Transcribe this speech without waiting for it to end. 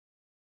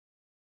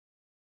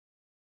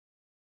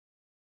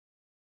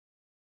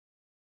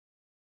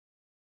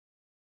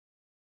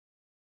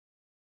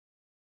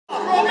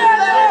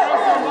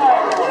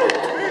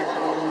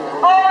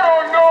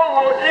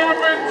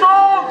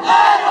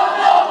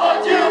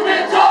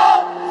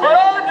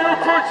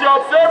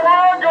push-ups and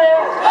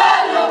wrangles.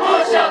 Add your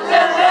push-ups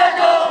and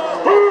wrangles.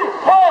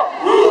 Hoo-ha!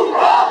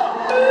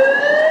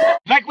 Hoo-ha!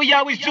 Like we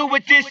always do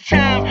at this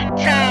time.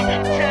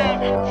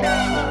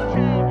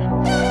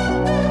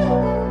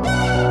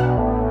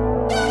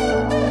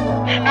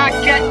 I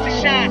got to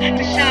shine.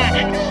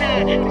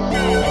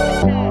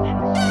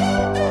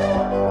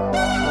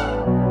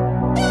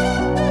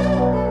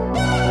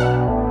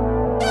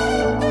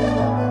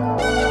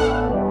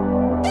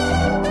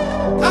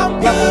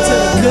 Welcome to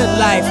the good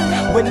life,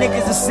 where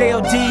niggas are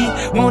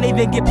CLD, won't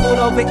even get pulled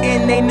over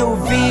in they new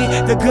V.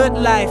 The good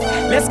life,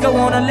 let's go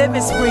on a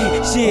living spree.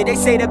 Shit, they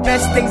say the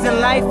best things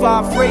in life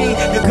are free.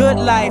 The good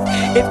life,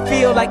 it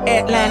feel like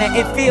Atlanta,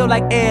 it feel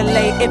like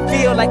LA, it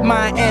feel like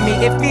Miami,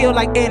 it feel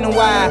like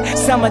NY,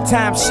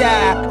 summertime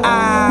shy.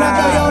 Now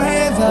throw your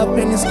hands up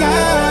in the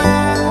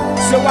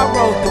sky. So I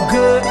rode the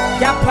good,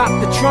 y'all pop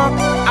the trunk,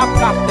 I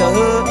pop the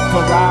hood,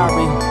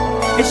 Ferrari.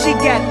 If she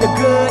got the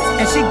goods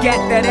and she got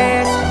that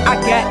ass, I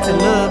got to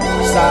look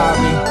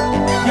sorry.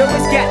 Yo,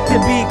 it's got to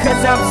be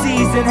 'cause I'm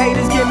seasoned.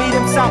 Haters give me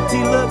them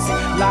salty looks.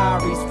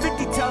 Lowry's